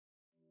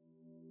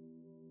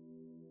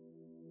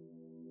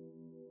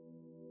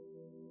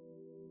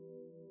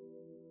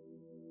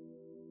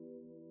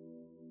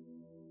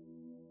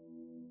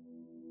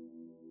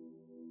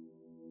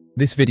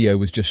This video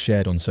was just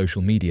shared on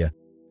social media,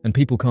 and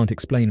people can't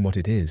explain what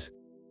it is.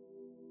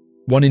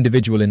 One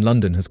individual in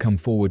London has come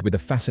forward with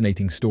a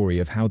fascinating story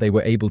of how they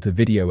were able to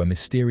video a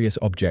mysterious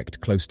object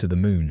close to the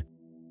moon.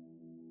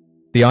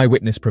 The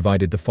eyewitness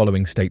provided the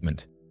following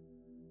statement.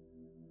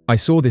 "I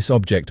saw this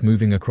object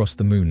moving across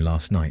the moon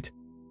last night.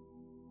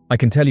 I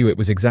can tell you it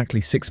was exactly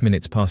 6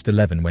 minutes past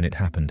 11 when it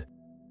happened.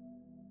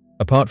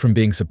 Apart from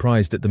being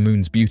surprised at the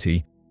moon's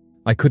beauty,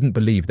 I couldn't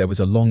believe there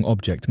was a long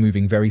object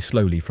moving very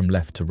slowly from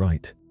left to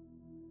right.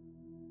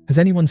 Has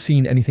anyone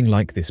seen anything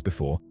like this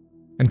before?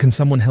 And can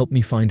someone help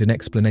me find an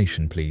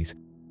explanation, please?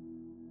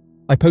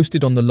 I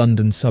posted on the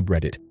London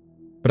subreddit,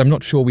 but I'm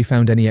not sure we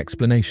found any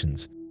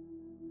explanations.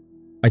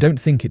 I don't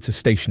think it's a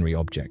stationary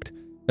object,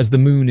 as the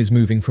moon is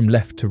moving from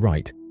left to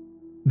right.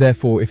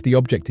 Therefore, if the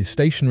object is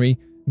stationary,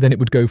 then it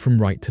would go from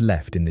right to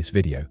left in this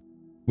video,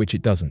 which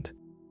it doesn't.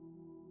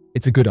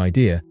 It's a good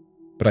idea,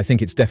 but I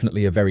think it's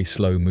definitely a very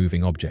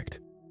slow-moving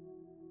object."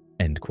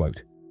 End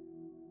quote.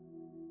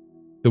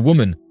 The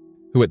woman,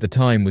 who at the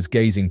time was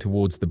gazing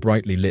towards the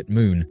brightly lit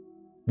moon,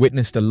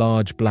 witnessed a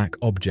large black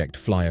object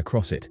fly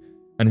across it,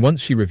 and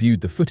once she reviewed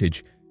the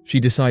footage, she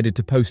decided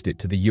to post it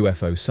to the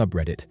UFO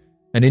subreddit,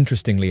 and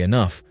interestingly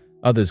enough,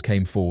 others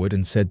came forward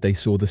and said they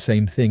saw the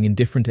same thing in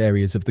different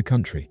areas of the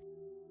country.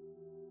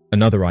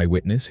 Another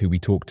eyewitness, who we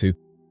talked to,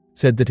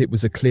 said that it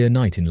was a clear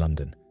night in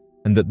London,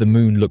 and that the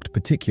moon looked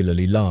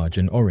particularly large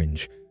and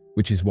orange,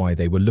 which is why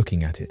they were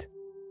looking at it.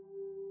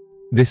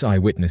 This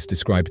eyewitness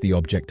described the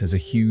object as a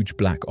huge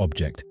black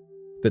object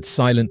that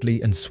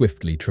silently and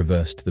swiftly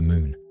traversed the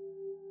moon.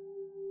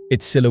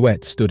 Its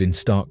silhouette stood in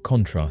stark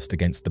contrast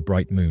against the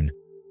bright moon,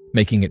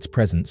 making its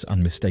presence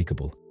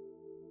unmistakable.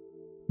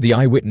 The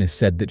eyewitness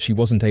said that she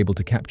wasn't able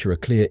to capture a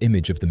clear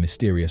image of the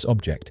mysterious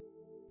object,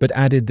 but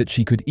added that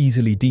she could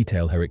easily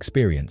detail her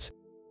experience,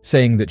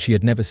 saying that she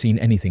had never seen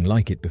anything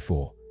like it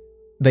before.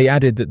 They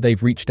added that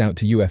they've reached out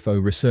to UFO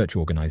research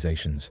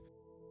organizations.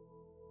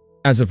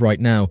 As of right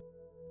now,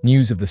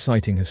 news of the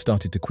sighting has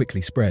started to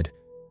quickly spread,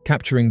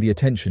 capturing the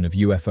attention of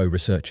UFO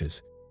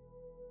researchers.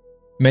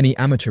 Many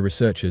amateur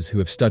researchers who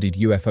have studied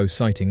UFO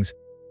sightings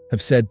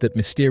have said that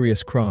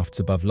mysterious crafts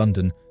above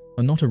London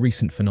are not a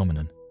recent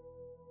phenomenon.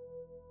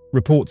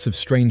 Reports of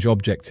strange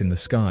objects in the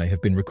sky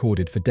have been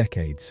recorded for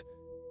decades,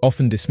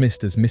 often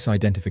dismissed as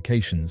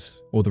misidentifications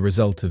or the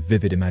result of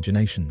vivid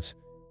imaginations.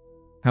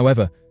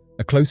 However,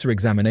 a closer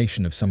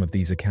examination of some of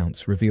these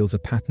accounts reveals a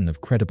pattern of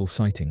credible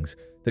sightings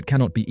that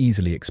cannot be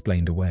easily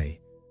explained away.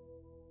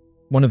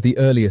 One of the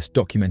earliest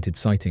documented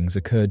sightings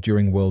occurred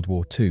during World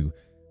War II,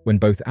 when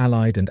both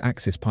Allied and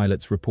Axis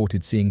pilots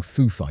reported seeing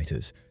Foo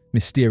Fighters,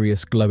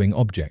 mysterious glowing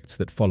objects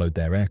that followed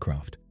their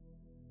aircraft.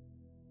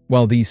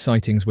 While these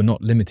sightings were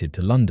not limited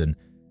to London,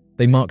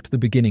 they marked the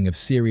beginning of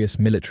serious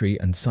military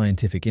and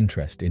scientific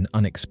interest in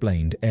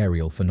unexplained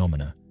aerial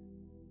phenomena.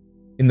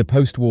 In the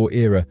post-war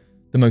era,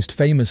 the most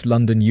famous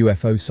London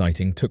UFO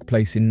sighting took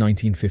place in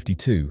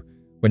 1952,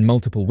 when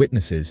multiple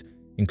witnesses,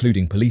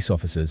 including police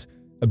officers,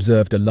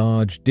 observed a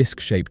large,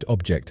 disc-shaped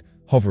object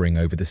hovering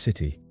over the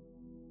city.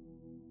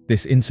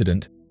 This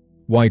incident,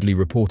 widely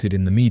reported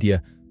in the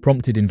media,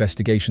 prompted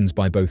investigations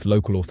by both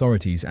local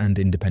authorities and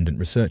independent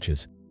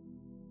researchers.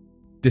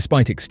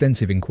 Despite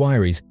extensive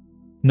inquiries,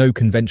 no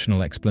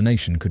conventional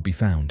explanation could be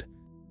found.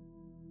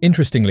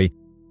 Interestingly,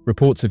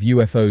 reports of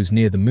UFOs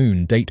near the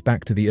moon date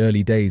back to the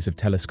early days of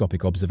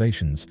telescopic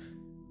observations.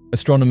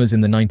 Astronomers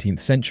in the 19th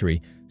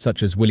century,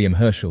 such as William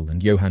Herschel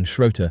and Johann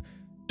Schroeter,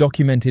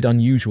 documented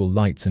unusual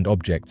lights and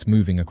objects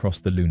moving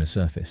across the lunar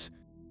surface.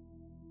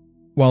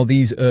 While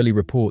these early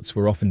reports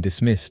were often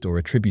dismissed or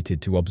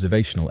attributed to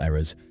observational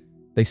errors,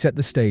 they set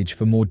the stage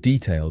for more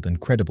detailed and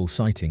credible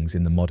sightings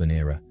in the modern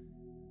era.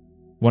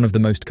 One of the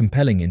most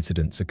compelling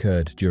incidents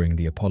occurred during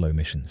the Apollo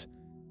missions.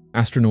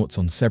 Astronauts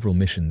on several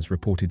missions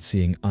reported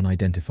seeing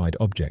unidentified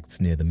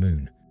objects near the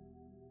moon.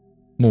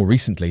 More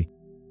recently,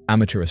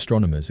 amateur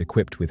astronomers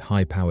equipped with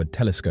high-powered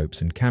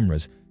telescopes and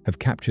cameras have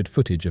captured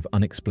footage of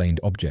unexplained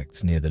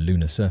objects near the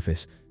lunar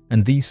surface,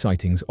 and these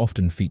sightings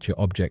often feature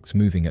objects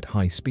moving at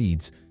high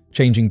speeds,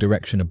 changing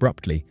direction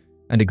abruptly,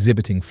 and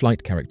exhibiting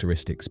flight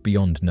characteristics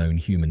beyond known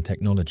human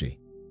technology.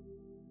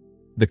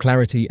 The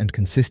clarity and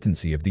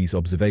consistency of these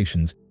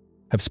observations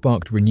have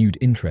sparked renewed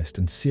interest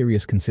and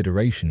serious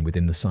consideration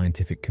within the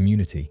scientific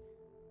community.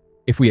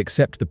 If we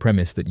accept the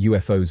premise that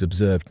UFOs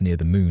observed near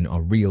the moon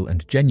are real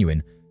and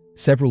genuine,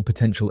 several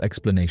potential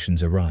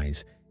explanations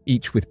arise,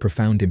 each with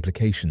profound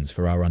implications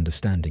for our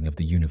understanding of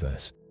the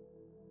universe.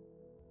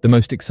 The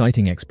most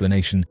exciting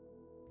explanation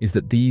is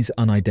that these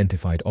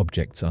unidentified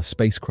objects are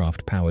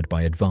spacecraft powered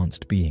by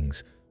advanced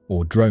beings,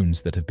 or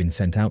drones that have been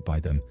sent out by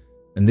them,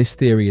 and this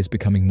theory is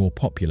becoming more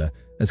popular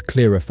as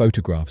clearer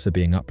photographs are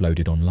being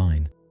uploaded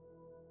online.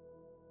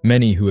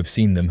 Many who have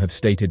seen them have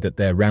stated that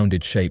their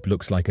rounded shape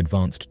looks like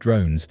advanced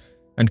drones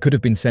and could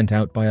have been sent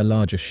out by a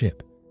larger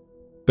ship.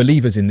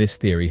 Believers in this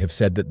theory have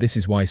said that this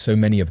is why so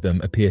many of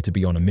them appear to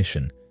be on a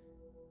mission.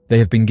 They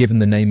have been given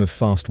the name of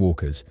fast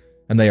walkers,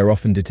 and they are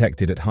often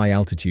detected at high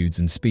altitudes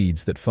and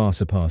speeds that far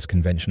surpass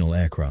conventional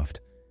aircraft.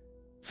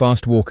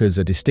 Fast walkers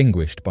are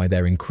distinguished by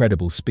their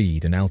incredible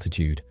speed and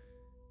altitude.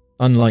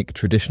 Unlike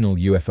traditional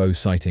UFO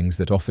sightings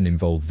that often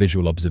involve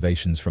visual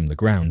observations from the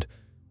ground,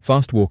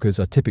 fast walkers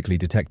are typically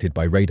detected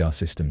by radar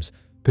systems,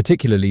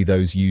 particularly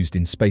those used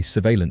in space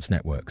surveillance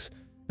networks,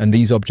 and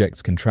these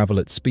objects can travel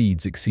at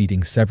speeds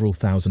exceeding several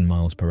thousand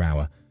miles per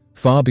hour,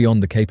 far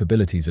beyond the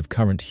capabilities of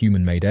current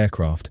human-made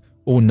aircraft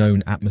or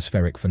known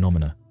atmospheric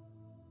phenomena.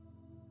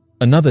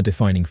 Another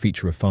defining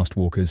feature of fast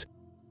walkers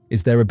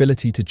is their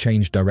ability to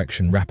change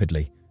direction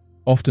rapidly,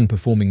 often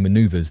performing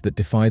maneuvers that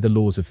defy the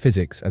laws of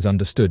physics as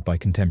understood by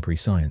contemporary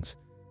science.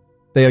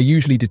 They are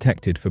usually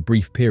detected for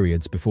brief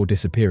periods before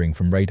disappearing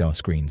from radar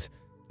screens,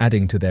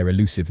 adding to their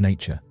elusive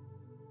nature.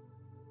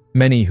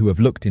 Many who have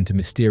looked into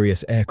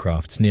mysterious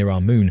aircrafts near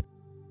our moon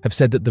have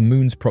said that the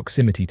moon's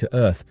proximity to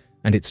Earth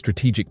and its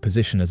strategic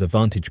position as a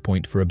vantage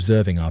point for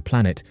observing our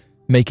planet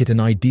make it an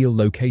ideal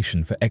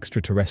location for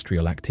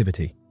extraterrestrial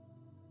activity.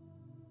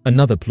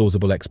 Another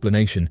plausible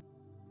explanation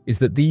is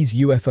that these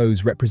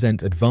UFOs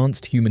represent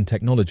advanced human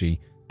technology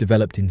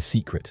developed in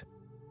secret.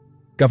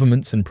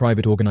 Governments and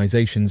private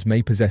organizations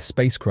may possess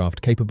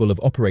spacecraft capable of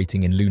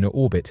operating in lunar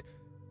orbit,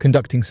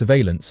 conducting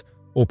surveillance,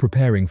 or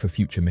preparing for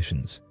future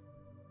missions.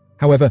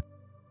 However,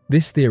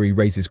 this theory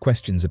raises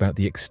questions about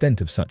the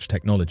extent of such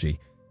technology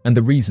and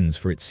the reasons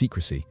for its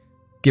secrecy,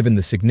 given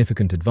the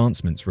significant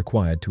advancements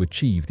required to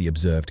achieve the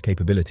observed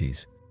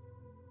capabilities.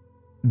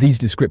 These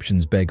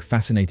descriptions beg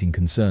fascinating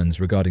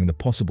concerns regarding the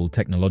possible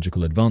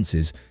technological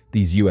advances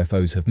these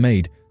UFOs have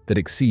made that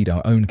exceed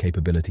our own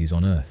capabilities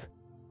on Earth.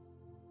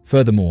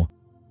 Furthermore,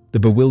 the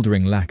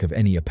bewildering lack of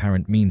any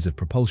apparent means of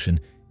propulsion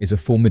is a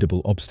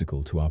formidable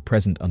obstacle to our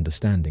present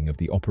understanding of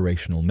the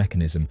operational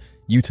mechanism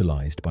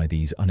utilized by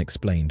these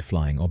unexplained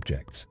flying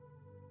objects.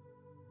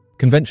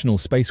 Conventional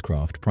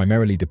spacecraft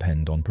primarily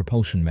depend on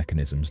propulsion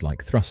mechanisms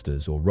like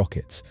thrusters or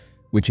rockets,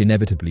 which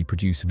inevitably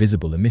produce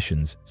visible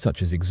emissions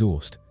such as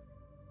exhaust.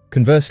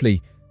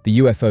 Conversely, the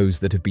UFOs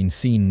that have been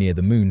seen near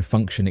the moon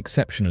function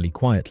exceptionally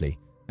quietly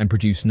and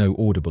produce no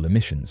audible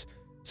emissions,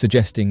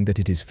 suggesting that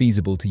it is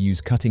feasible to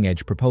use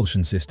cutting-edge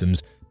propulsion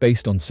systems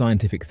based on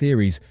scientific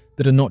theories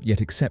that are not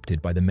yet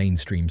accepted by the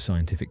mainstream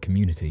scientific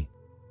community.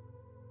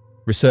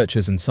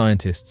 Researchers and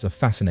scientists are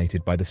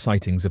fascinated by the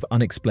sightings of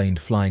unexplained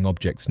flying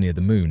objects near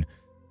the moon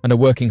and are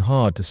working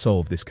hard to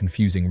solve this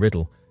confusing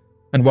riddle.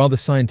 And while the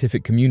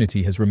scientific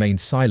community has remained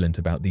silent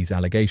about these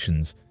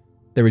allegations,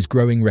 there is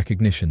growing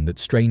recognition that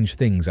strange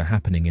things are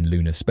happening in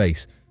lunar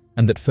space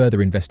and that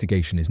further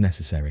investigation is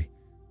necessary.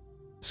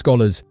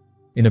 Scholars,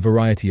 in a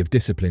variety of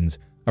disciplines,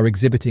 are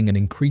exhibiting an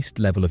increased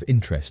level of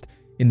interest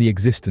in the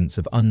existence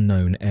of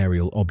unknown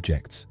aerial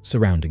objects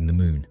surrounding the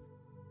moon.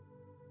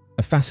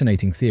 A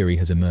fascinating theory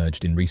has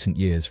emerged in recent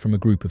years from a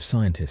group of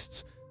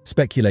scientists,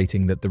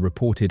 speculating that the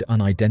reported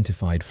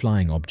unidentified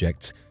flying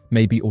objects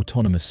may be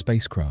autonomous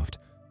spacecraft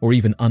or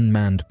even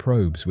unmanned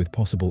probes with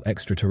possible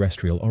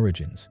extraterrestrial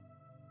origins.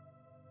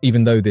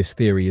 Even though this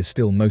theory is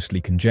still mostly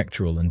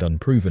conjectural and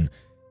unproven,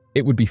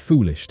 it would be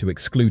foolish to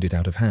exclude it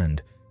out of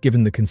hand,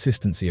 given the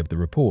consistency of the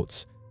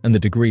reports and the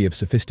degree of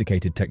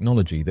sophisticated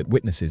technology that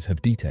witnesses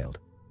have detailed.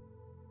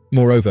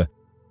 Moreover,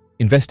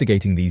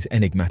 investigating these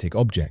enigmatic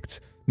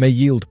objects may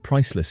yield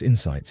priceless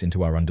insights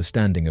into our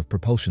understanding of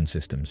propulsion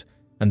systems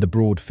and the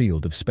broad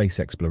field of space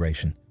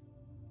exploration.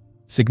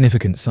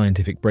 Significant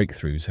scientific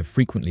breakthroughs have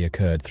frequently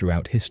occurred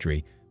throughout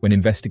history when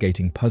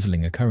investigating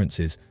puzzling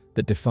occurrences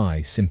that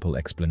defy simple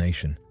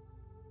explanation.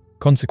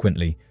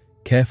 Consequently,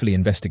 carefully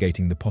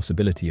investigating the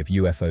possibility of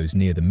UFOs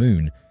near the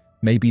moon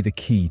may be the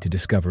key to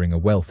discovering a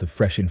wealth of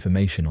fresh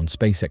information on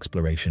space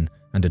exploration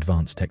and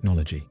advanced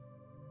technology.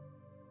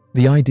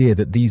 The idea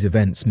that these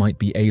events might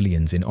be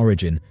aliens in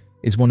origin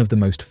is one of the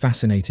most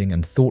fascinating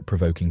and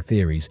thought-provoking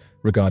theories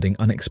regarding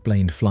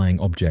unexplained flying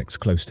objects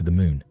close to the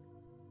moon.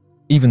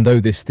 Even though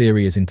this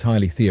theory is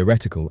entirely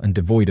theoretical and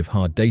devoid of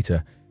hard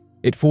data,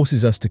 it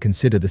forces us to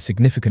consider the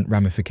significant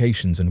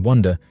ramifications and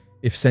wonder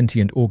if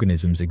sentient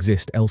organisms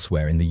exist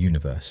elsewhere in the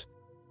universe.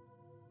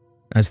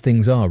 As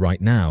things are right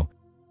now,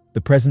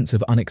 the presence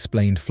of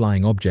unexplained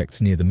flying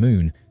objects near the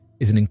moon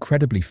is an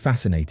incredibly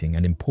fascinating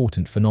and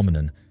important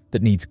phenomenon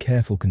that needs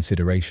careful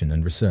consideration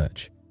and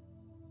research.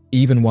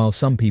 Even while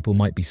some people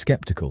might be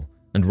skeptical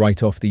and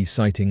write off these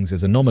sightings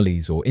as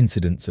anomalies or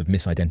incidents of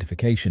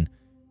misidentification,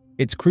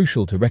 it's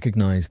crucial to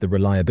recognize the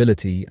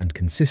reliability and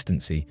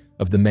consistency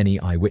of the many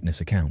eyewitness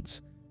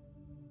accounts.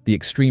 The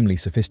extremely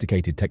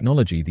sophisticated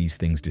technology these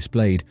things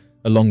displayed,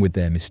 along with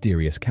their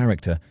mysterious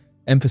character,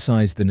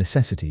 emphasize the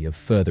necessity of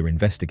further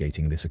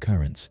investigating this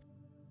occurrence.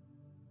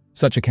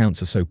 Such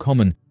accounts are so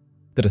common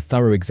that a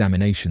thorough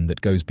examination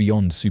that goes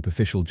beyond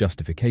superficial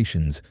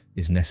justifications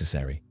is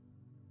necessary.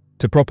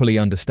 To properly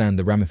understand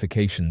the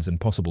ramifications and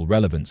possible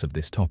relevance of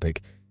this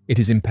topic, it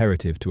is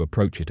imperative to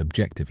approach it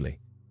objectively.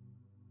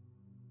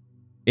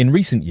 In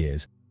recent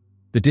years,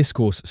 the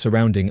discourse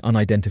surrounding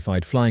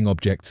unidentified flying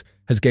objects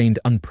has gained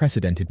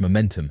unprecedented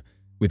momentum,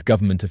 with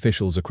government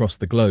officials across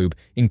the globe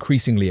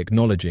increasingly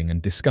acknowledging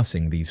and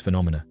discussing these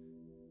phenomena.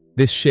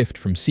 This shift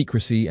from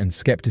secrecy and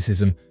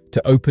skepticism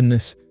to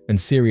openness and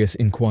serious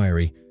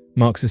inquiry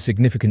marks a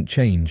significant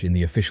change in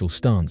the official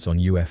stance on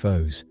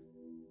UFOs.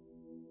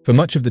 For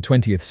much of the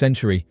 20th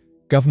century,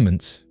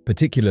 governments,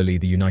 particularly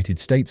the United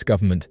States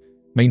government,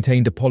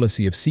 maintained a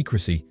policy of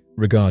secrecy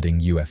regarding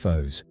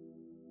UFOs.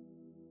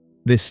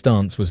 This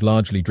stance was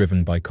largely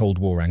driven by Cold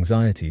War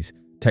anxieties,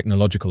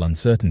 technological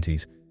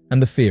uncertainties,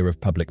 and the fear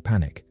of public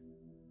panic.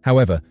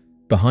 However,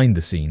 behind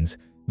the scenes,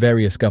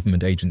 various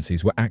government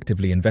agencies were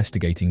actively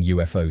investigating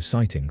UFO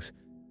sightings.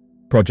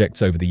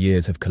 Projects over the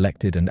years have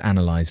collected and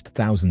analyzed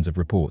thousands of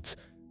reports,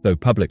 though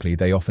publicly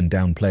they often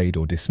downplayed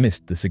or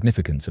dismissed the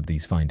significance of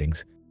these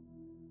findings.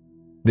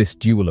 This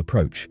dual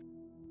approach,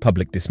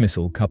 public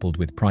dismissal coupled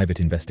with private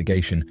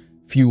investigation,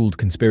 fueled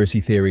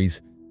conspiracy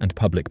theories and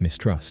public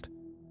mistrust.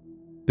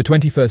 The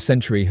 21st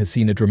century has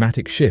seen a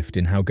dramatic shift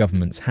in how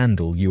governments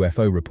handle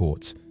UFO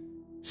reports.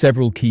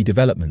 Several key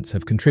developments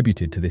have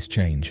contributed to this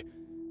change.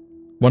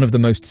 One of the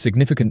most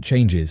significant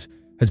changes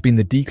has been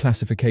the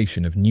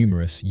declassification of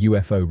numerous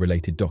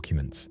UFO-related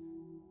documents.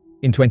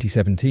 In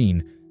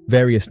 2017,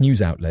 various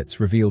news outlets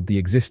revealed the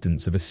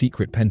existence of a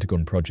secret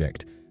Pentagon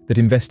project that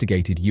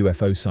investigated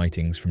UFO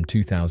sightings from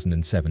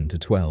 2007 to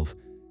 12,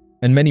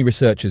 and many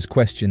researchers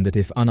questioned that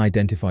if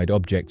unidentified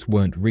objects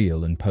weren't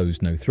real and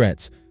posed no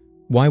threats,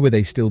 why were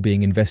they still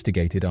being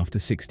investigated after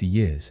 60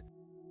 years?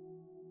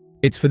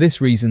 It's for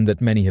this reason that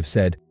many have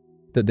said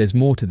that there's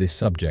more to this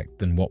subject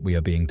than what we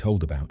are being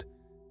told about.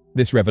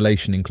 This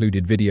revelation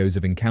included videos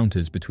of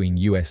encounters between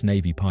US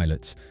Navy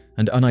pilots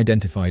and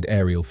unidentified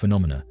aerial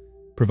phenomena,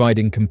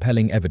 providing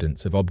compelling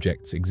evidence of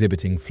objects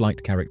exhibiting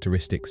flight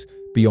characteristics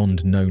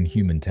beyond known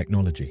human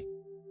technology.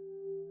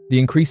 The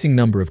increasing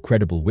number of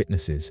credible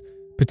witnesses,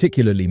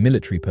 particularly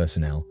military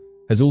personnel,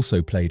 has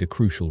also played a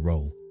crucial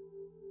role.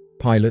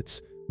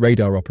 Pilots,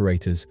 radar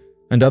operators,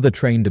 and other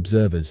trained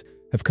observers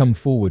have come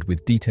forward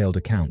with detailed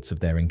accounts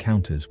of their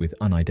encounters with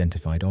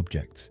unidentified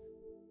objects.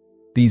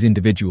 These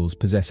individuals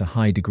possess a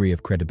high degree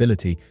of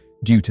credibility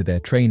due to their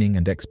training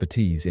and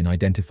expertise in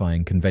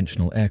identifying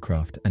conventional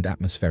aircraft and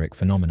atmospheric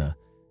phenomena,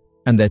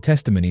 and their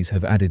testimonies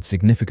have added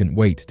significant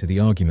weight to the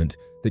argument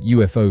that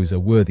UFOs are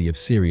worthy of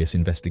serious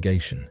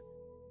investigation.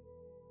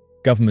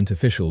 Government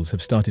officials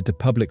have started to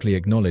publicly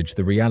acknowledge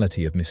the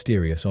reality of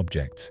mysterious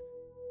objects.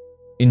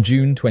 In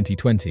June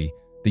 2020,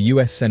 the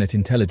US Senate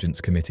Intelligence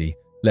Committee,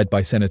 led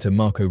by Senator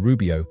Marco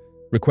Rubio,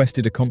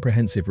 requested a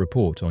comprehensive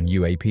report on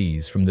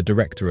UAPs from the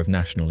Director of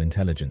National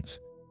Intelligence.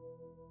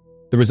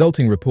 The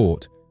resulting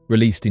report,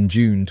 released in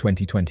June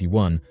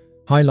 2021,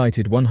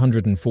 highlighted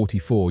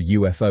 144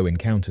 UFO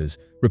encounters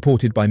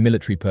reported by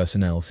military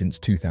personnel since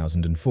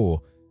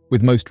 2004,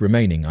 with most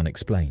remaining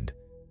unexplained.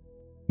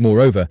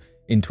 Moreover,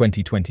 in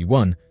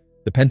 2021,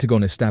 the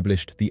Pentagon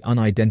established the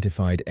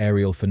Unidentified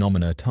Aerial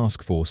Phenomena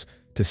Task Force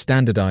to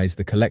standardize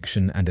the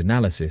collection and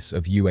analysis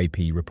of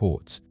UAP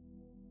reports.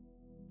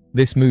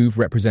 This move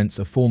represents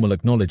a formal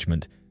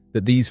acknowledgement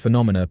that these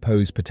phenomena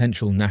pose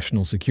potential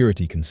national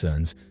security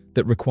concerns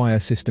that require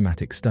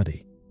systematic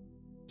study.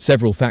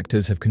 Several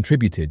factors have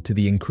contributed to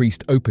the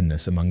increased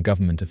openness among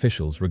government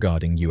officials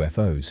regarding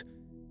UFOs.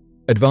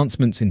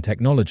 Advancements in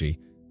technology,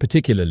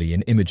 particularly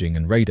in imaging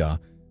and radar,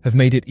 have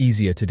made it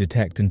easier to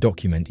detect and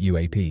document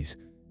UAPs.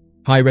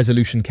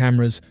 High-resolution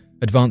cameras,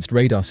 advanced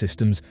radar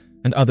systems,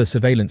 and other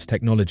surveillance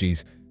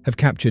technologies have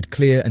captured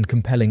clear and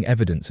compelling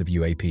evidence of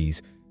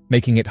UAPs,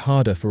 making it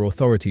harder for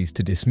authorities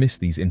to dismiss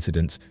these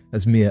incidents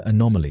as mere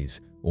anomalies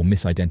or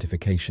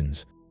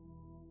misidentifications.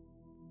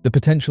 The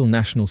potential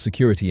national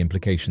security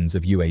implications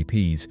of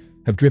UAPs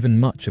have driven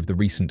much of the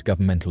recent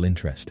governmental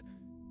interest.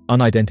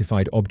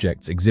 Unidentified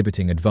objects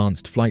exhibiting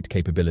advanced flight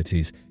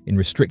capabilities in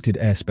restricted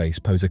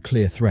airspace pose a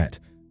clear threat,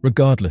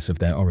 regardless of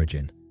their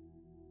origin.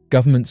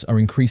 Governments are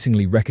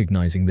increasingly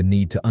recognizing the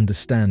need to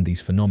understand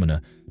these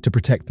phenomena to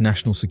protect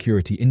national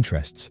security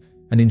interests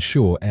and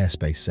ensure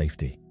airspace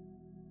safety.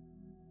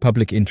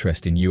 Public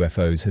interest in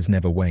UFOs has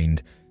never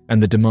waned,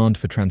 and the demand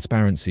for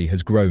transparency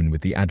has grown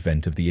with the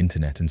advent of the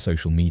internet and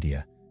social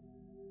media.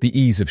 The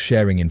ease of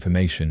sharing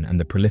information and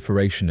the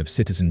proliferation of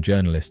citizen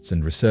journalists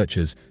and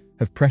researchers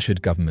have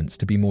pressured governments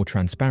to be more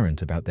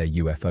transparent about their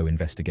UFO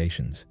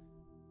investigations.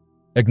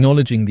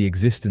 Acknowledging the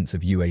existence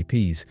of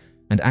UAPs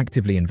and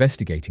actively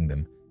investigating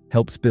them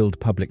helps build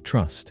public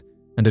trust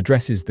and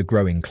addresses the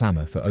growing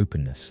clamor for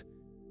openness.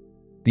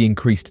 The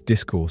increased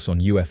discourse on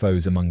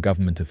UFOs among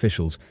government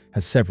officials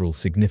has several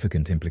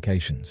significant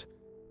implications.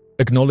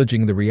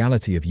 Acknowledging the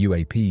reality of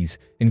UAPs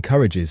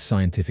encourages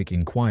scientific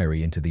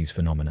inquiry into these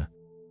phenomena.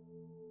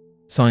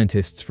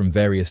 Scientists from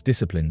various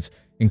disciplines,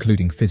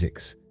 including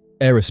physics,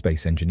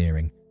 aerospace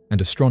engineering,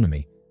 and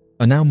astronomy,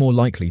 are now more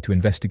likely to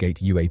investigate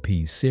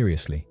UAPs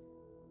seriously.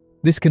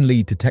 This can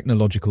lead to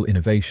technological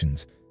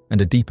innovations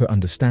and a deeper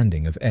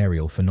understanding of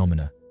aerial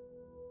phenomena.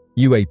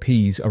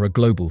 UAPs are a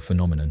global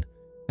phenomenon,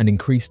 and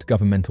increased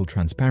governmental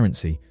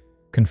transparency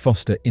can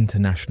foster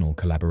international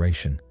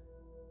collaboration.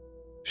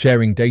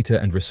 Sharing data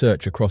and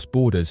research across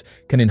borders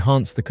can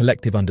enhance the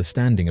collective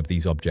understanding of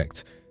these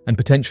objects and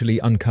potentially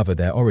uncover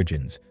their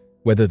origins,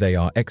 whether they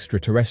are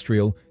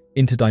extraterrestrial,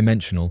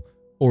 interdimensional,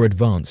 or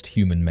advanced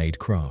human-made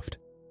craft.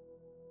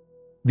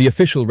 The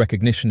official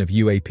recognition of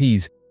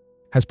UAPs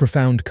has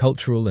profound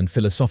cultural and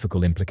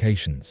philosophical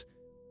implications.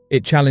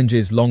 It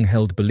challenges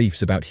long-held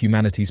beliefs about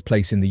humanity's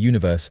place in the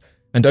universe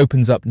and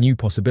opens up new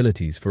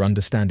possibilities for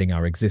understanding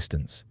our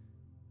existence.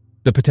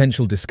 The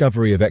potential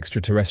discovery of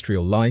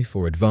extraterrestrial life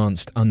or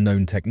advanced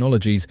unknown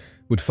technologies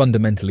would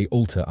fundamentally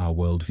alter our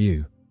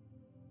worldview.